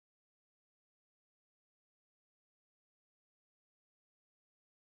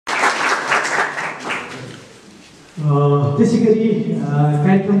त्यसैगरी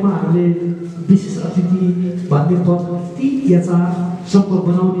कार्यक्रममा हामीले विशेष अतिथि भन्ने पद ती याचा सम्पर्क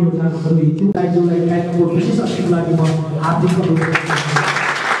बनाउने एउटा गर्दै थियो जुनलाई कार्यक्रमको विशेष अतिथिको लागि म हार्दिक अनुरोध गर्छु।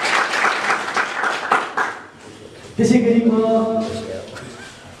 त्यसैगरी म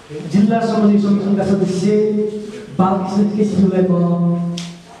जिल्ला सामाजिक समितिका सदस्य बालकृष्ण केसीज्यूलाई म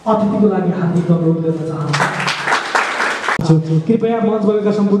अतिथिको लागि हार्दिक अनुरोध गर्न चाहन्छु। कृपया मञ्च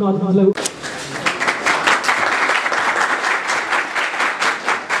बगेका सम्पूर्ण अतिथिलाई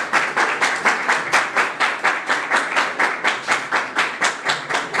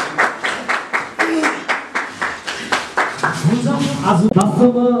आज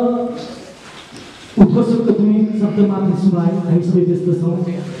वास्तवमा उत्कर्षको दुई शब्द मात्र सुनाए हामी सबै व्यस्त छौँ।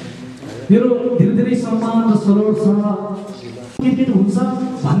 मेरो धेरै सम्मान र सरल छ क्रिकेट हुन्छ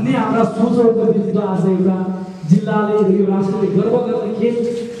भन्ने हाम्रा सोचहरूको बिरुद्ध आज एउटा जिल्लाले यो राष्ट्रले गर्व गर्ने खेल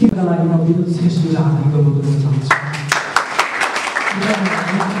क्रिकेटका लागि म विद्युत श्रेष्ठलाई हार्दिक अनुरोध गर्न चाहन्छु।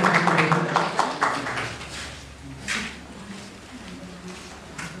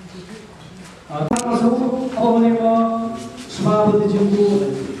 अब भने म सभापतिज्यूको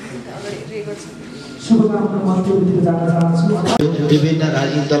शुभकामना मन्त्रीको जान चाहन्छु। विभिन्न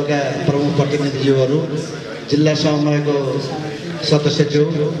राजनीतिक दलका प्रमुख प्रतिनिधिज्यूहरू, जिल्ला समन्वयको सदस्यज्यू,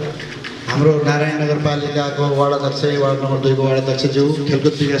 हाम्रो नारायण नगरपालिकाको वार्ड अध्यक्ष, वार्ड नम्बर 2 को वार्ड अध्यक्षज्यू,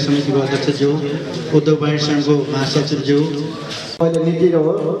 खेलकुद विकास समितिको अध्यक्षज्यू, उद्योग वाणिज्य सङ्घको महासचिवज्यू, अहिले नीति हो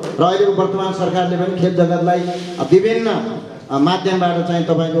र अहिलेको वर्तमान सरकारले पनि खेल जगतलाई विभिन्न माध्यमबाट चाहिँ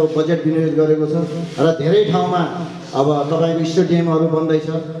तपाईँको बजेट विनियोजित गरेको छ र धेरै ठाउँमा अब तपाईँको स्टेडियमहरू बन्दैछ,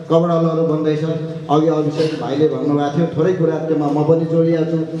 कबड हलहरू बन्दैछ। अघि अभिषेक भाइले भन्नुभएको थियो थोरै कुरा त्यसमा म पनि जोडिएको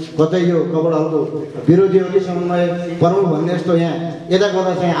छु। कतै यो कबड हलको विरोधी हो कि समन्वय प्रमुख भन्ने जस्तो यहाँ यता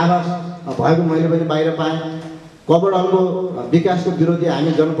गर्दा चाहिँ आवाज भएको मैले पनि बाहिर पाएँ। कबड हलको विकासको विरोधी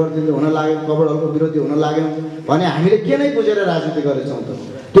हामी जनप्रतिनिधि हुन लाग्यौँ, कबड हलको विरोधी हुन लाग्यौँ भने हामीले के नै बुझेर राजनीति गरेछौँ त?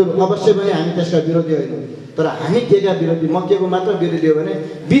 त्यो अवश्य पनि हामी त्यसका विरोधी होइनौँ, तर हामी केका विरोधी, म के को मात्र विरोधी हो भने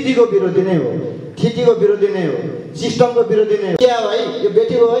विधिको विरोधी नै हो, थितिको विरोधी नै हो, सिस्टमको विरोधी नै हो। क्या हो है यो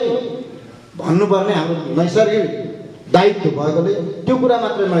बेटी हो है भन्नुपर्ने हाम्रो नैसर्गिक दायित्व भएकोले त्यो कुरा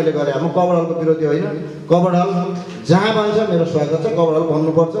मात्रै मैले गरेँ। म कबड हलको विरोधी होइन। कबड हल जहाँ भन्छ मेरो स्वागत छ, कबड हल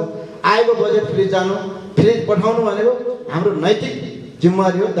भन्नुपर्छ। आएको बजेट फ्रिज जानु, फ्रिज पठाउनु भनेको हाम्रो नैतिक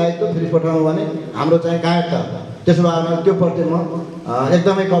जिम्मेवारी हो, दायित्व। फ्रिज पठाउनु भने हाम्रो चाहिँ कायरता हो। त्यसो भए त्यो प्रति म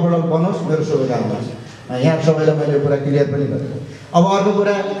एकदमै कबड हल बनोस्, मेरो शुभकामना छ। यहाँ सबैलाई मैले यो कुरा क्लियर पनि गरेँ। अब अर्को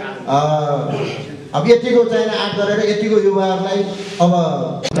कुरा, अब यतिको चाहिँ आँट गरेर यतिको युवाहरूलाई अब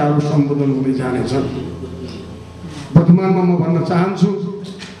सम्बोधन हुँदै जानेछन्। वर्तमानमा म भन्न चाहन्छु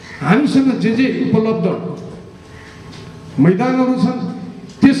हामीसँग जे उपलब्ध मैदानहरू छन्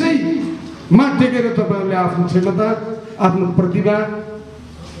त्यसैमा टेकेर तपाईँहरूले आफ्नो क्षमता, आफ्नो प्रतिभा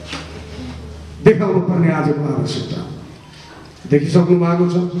देखाउनु पर्ने आजको आवश्यकता देखिसक्नु भएको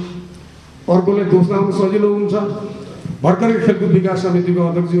छ। अर्कोले दोष लाउनु सजिलो हुन्छ। भर्खरै खेलकुद विकास समितिको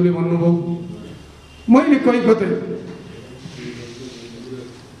अध्यक्षज्यूले भन्नुभयो मैले कतै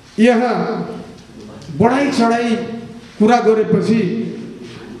यहाँ बढाइ चढाइ कुरा गरेपछि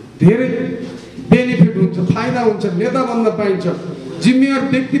धेरै बेनिफिट हुन्छ, फाइदा हुन्छ, नेता बन्न पाइन्छ, जिम्मेवार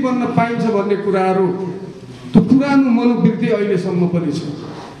व्यक्ति बन्न पाइन्छ भन्ने कुराहरू त्यो पुरानो मनोवृत्ति अहिलेसम्म पनि छ।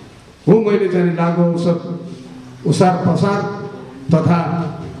 हो मैले चाहिँ लागु औषध उसार पसार तथा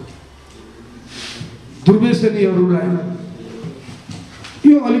दुर्व्यसनीहरूलाई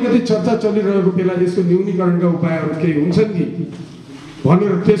यो अलिकति चर्चा चलिरहेको बेला यसको न्यूनीकरणका उपायहरू केही हुन्छन् कि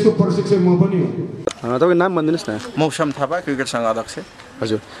भनेर त्यसको प्रशिक्षक म पनि हो। तपाईँको नाम भनिदिनुहोस् न। मौसम थापा, क्रिकेट सङ्घ अध्यक्ष।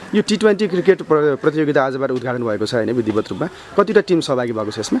 हजुर, यो T20 क्रिकेट प्रतियोगिता आजबाट उद्घाटन भएको छ होइन विधिवत रूपमा? कतिवटा टिम सहभागी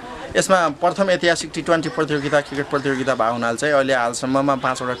भएको छ यसमा? यसमा प्रथम ऐतिहासिक T20 प्रतियोगिता, क्रिकेट प्रतियोगिता भएको हुनाले चाहिँ अहिले हालसम्ममा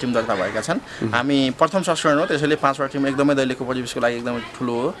 5वटा टिम दर्ता भएका छन्। हामी प्रथम संस्करण हो, त्यसैले 5वटा टिम एकदमै दैलेखको परिवेशको लागि एकदमै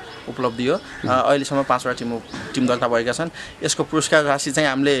ठुलो हो, उपलब्धि हो। अहिलेसम्म 5वटा टिम दर्ता भएका छन्। यसको पुरस्कार राशि चाहिँ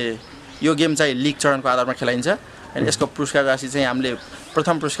हामीले यो गेम चाहिँ लिग चरणको आधारमा खेलाइन्छ। अनि यसको पुरस्कार राशि चाहिँ हामीले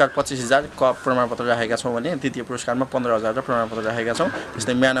प्रथम पुरस्कार 25,000 कप प्रमाणपत्र राखेका छौँ भने द्वितीय पुरस्कारमा 15,000 र प्रमाणपत्र राखेका छौँ।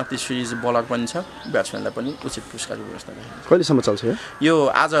 त्यस्तै man of the series bowler पनि छ, ब्याट्सम्यानलाई पनि उचित पुरस्कारको व्यवस्था राखेको छ। कहिलेसम्म चल्छ यो?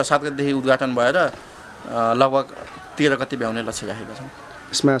 आज 7 गतेदेखि उद्घाटन भएर लगभग 13 गते भ्याउने लक्ष्य राखेका छौँ।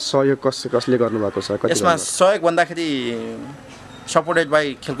 यसमा सहयोग कसले गर्नुभएको छ? यसमा सहयोग भन्दाखेरि सपोर्टेड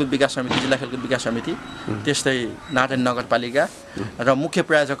बाई खेलकुद विकास समिति, जिल्ला खेलकुद विकास समिति, त्यस्तै नारायण नगरपालिका र मुख्य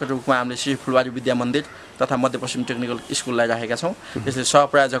प्रायोजकको रूपमा हामीले श्री फुलबारी विद्या मन्दिर तथा मध्यपश्चिम टेक्निकल स्कुललाई राखेका छौँ। त्यस्तै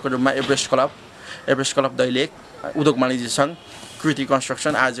सहप्रायोजकको रूपमा एभरेस्ट क्लब दैलेख, उद्योग वाणिज्य सङ्घ, कृति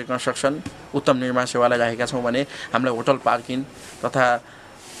कन्स्ट्रक्सन, आरजे कन्स्ट्रक्सन, उत्तम निर्माण सेवालाई राखेका छौँ भने हामीलाई होटल पार्किङ तथा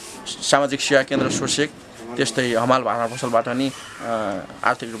सामाजिक सेवा केन्द्र सोसेक, त्यस्तै हमाल भाडा पसलबाट नि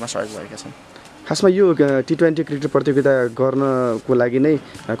आर्थिक रूपमा सहयोग भएका छन्। खासमा यो T20 क्रिकेट प्रतियोगिता गर्नको लागि नै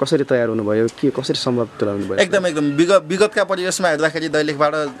कसरी तयार हुनुभयो के कसरी सम्भव तुल्याउनु भयो एकदम विगतका परिवेशमा हेर्दाखेरि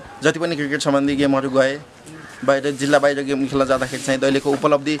दैलेखबाट जति पनि क्रिकेट सम्बन्धी गेमहरू गए बाहिर जिल्ला बाहिर गेम खेल्न जाँदाखेरि चाहिँ दैलेखको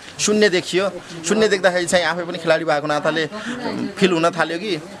उपलब्धि शून्य देखियो शून्य देख्दाखेरि चाहिँ आफै पनि खेलाडी भएको नाताले फिल हुन थाल्यो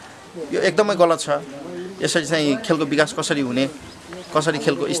कि यो एकदमै गलत छ यसरी चाहिँ खेलको विकास कसरी हुने कसरी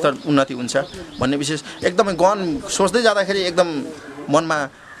खेलको स्तर उन्नति हुन्छ भन्ने विशेष एकदमै गहन सोच्दै जाँदाखेरि एकदम मनमा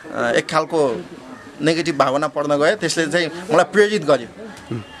एक खालको नेगेटिभ भावना पर्न गयो त्यसले चाहिँ मलाई प्रेरित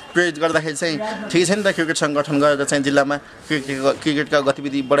गर्दाखेरि चाहिँ ठिकै छ नि त क्रिकेट सङ्गठन गरेर चाहिँ जिल्लामा क्रिकेटका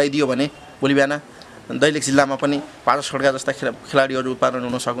गतिविधि बढाइदियो भने भोलि बिहान दैलेख जिल्लामा पनि पारस खड्का जस्ता खेलाडीहरू उत्पादन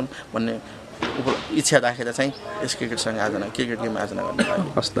हुन सकुन् भन्ने इच्छा राखेर चाहिँ यस क्रिकेट गेम आयोजना गर्ने भयो।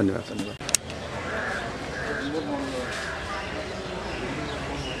 हस् धन्यवाद।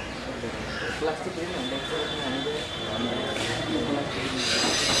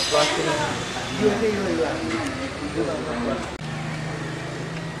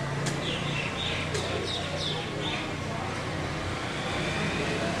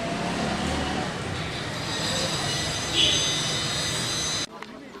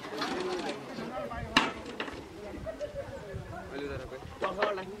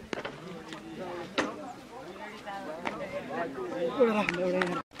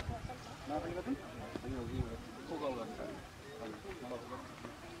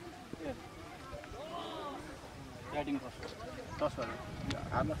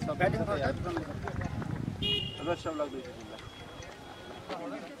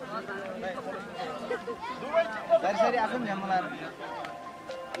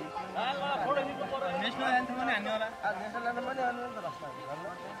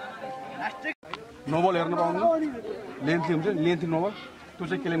 नोबल हेर्न पाउनु लेन्थी हुन्छ लेन्थी नोबल त्यो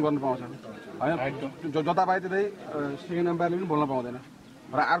चाहिँ क्लेम गर्न पाउँछ होइन जता पाए त्यतै सेकेन्ड एम्पायरले पनि बोल्न पाउँदैन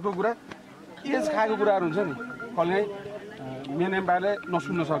र अर्को कुरा एज खाएको कुराहरू हुन्छ नि कहिलेकाहीँ मेन एम्पायरले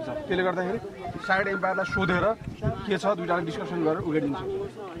नसुन्न सक्छ त्यसले गर्दाखेरि साइड एम्पायरलाई सोधेर के छ दुईजनाले डिस्कसन गरेर उगाइदिनु सक्छ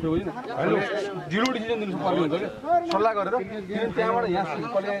त्यो बुझ्नु होइन ढिलो डिसिजन दिनु पर्ने हुन्छ क्या सल्लाह गरेर त्यहाँबाट यहाँ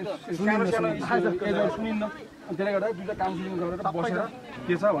कहिलेकाहीँ सुनिन्न त्यसले गर्दा दुईवटा काउन्सिलिङ गरेर बसेर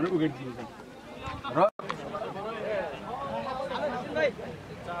के छ भनेर उगाइदिन्छ र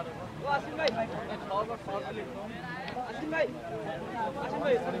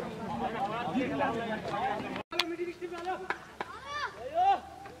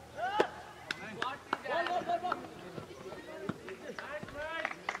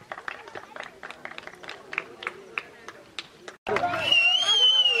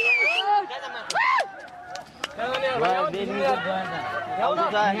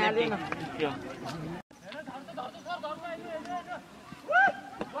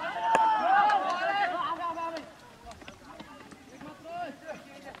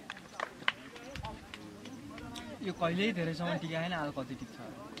यो कहिल्यै धेरैसम्म टिकाएन आज कति टिक्छ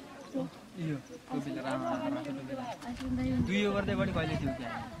यो टोपीले राम्रो 2 ओभर बढी कहिले थियो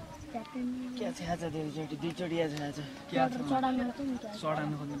क्या छ आज धेरैचोटि दुईचोटि आज क्या छ चढाउन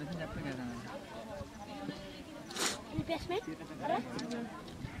खोज्नु रहेछ ट्याप्पै क्या जान्छ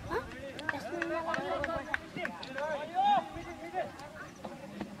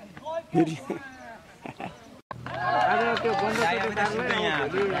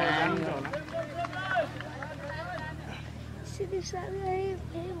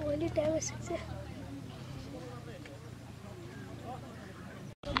भोलि टाइम सक्छ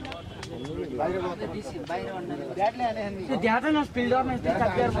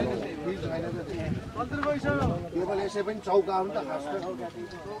यसै पनि चौका हो नि त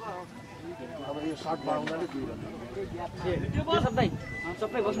अब यो सर्ट बनाउनाले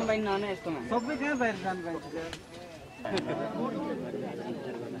सबै बस्नु पाइन्न होइन यस्तोमा सबै कहाँ बाहिर जानु पाइन्छ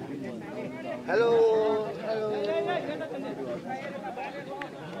हेलो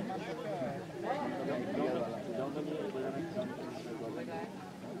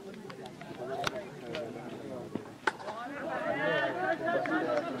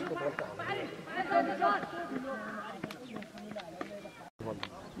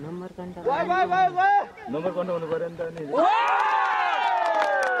नम्बर कन्टा हुनु पर्यो नि त नि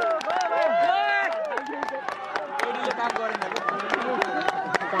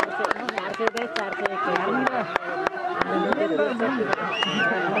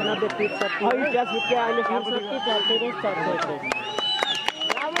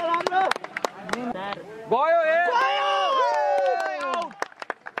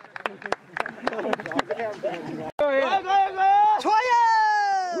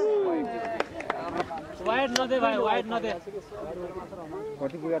वाइड नदे भाइ वाइड नदे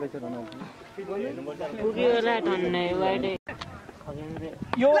कति पुगा रहेछ पुग्यो होला ठन्नै वाइड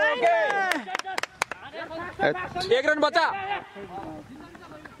यो 1 रन बचा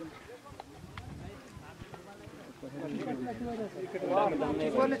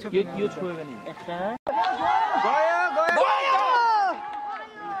यो छोयो भने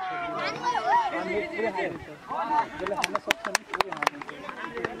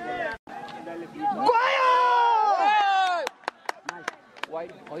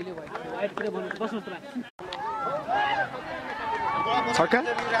छक्का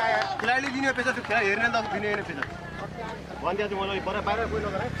खेलाडीले दिने पेसा त्यो खेला हेर्ने त दिने होइन पेसा भन्दिया चाहिँ मलाई बाहिर कोही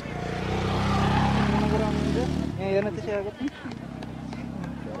नगरे यहाँ हेर्न त्यसै आएको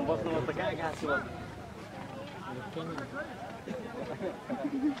बस्नु त कहाँ छु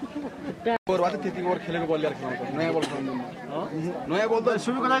ओभर त्यति ओभर खेलेको बल ल्याएर खेल्नु नयाँ बल खेल्नु नयाँ बल त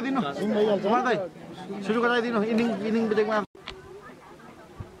सुरु गराइदिनु सुरु गराइदिनु इनिङ ब्रेकमा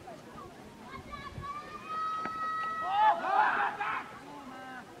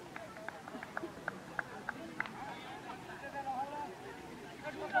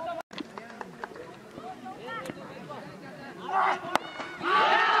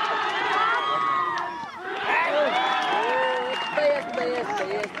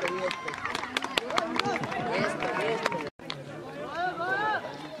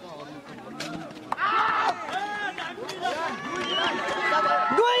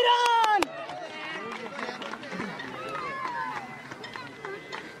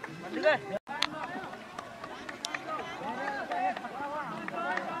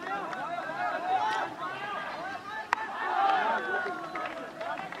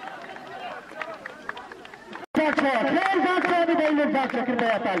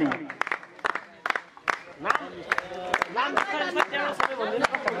कृपया ताली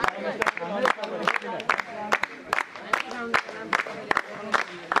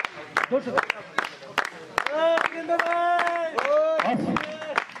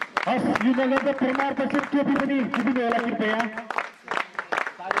यो नगद प्रमाणपत्र टोपी पनि जित्नु होला कृपया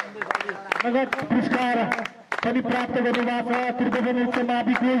नगद पुरस्कार पनि प्राप्त गर्नुभएको छ त्रिभुवन उच्च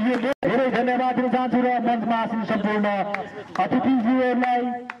माविको यो धेरै धन्यवाद दिन चाहन्छु र मञ्चमा आसीन सम्पूर्ण अतिथिज्यूहरूलाई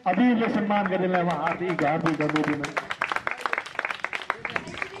अभिले सम्मान गर्नेलाई म हार्दिक हार्दिक अभिनन्दन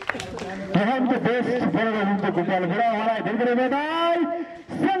भगवानको देश बढेर हुनुहुन्छ गोपाल बुढा उहाँलाई धेरै धेरै बधाई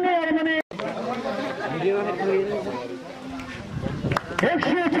सँगै भने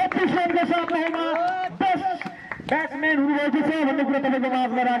 136 रनको साथमा 10 ब्याट्सम्यान हुनुभएको छ भन्ने कुरा तपाईँको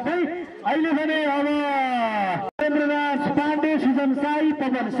माझमा राख्दै अहिले भने अब चन्द्रनाथ पाण्डे सुजन साई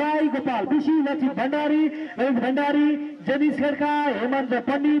पवन साई गोपाल विशी लक्षित भण्डारी रविन्द्र भण्डारी जनिस खड्का हेमन्त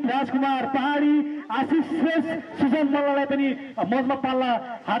पण्डित राजकुमार पहाडी आशिष श्रेष्ठ सुजन मल्ललाई पनि मञ्चमा पाल्न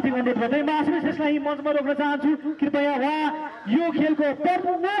हार्दिक अनुरोध गर्दै म आशिष श्रेष्ठलाई मञ्चमा रोक्न चाहन्छु कृपया उहाँ यो खेलको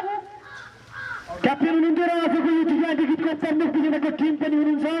प्रमुख क्याप्टेन हुनुहुन्थ्यो र आजको यो T20 क्रिकेटको प्रमुख विजेताको टिम पनि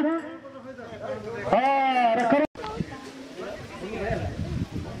हुनुहुन्छ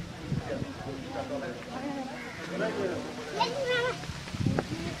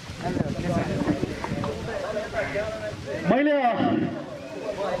मैले आज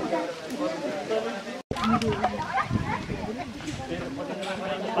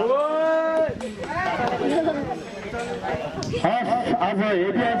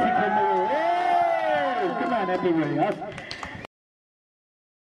ऐतिहासिक खेल्नु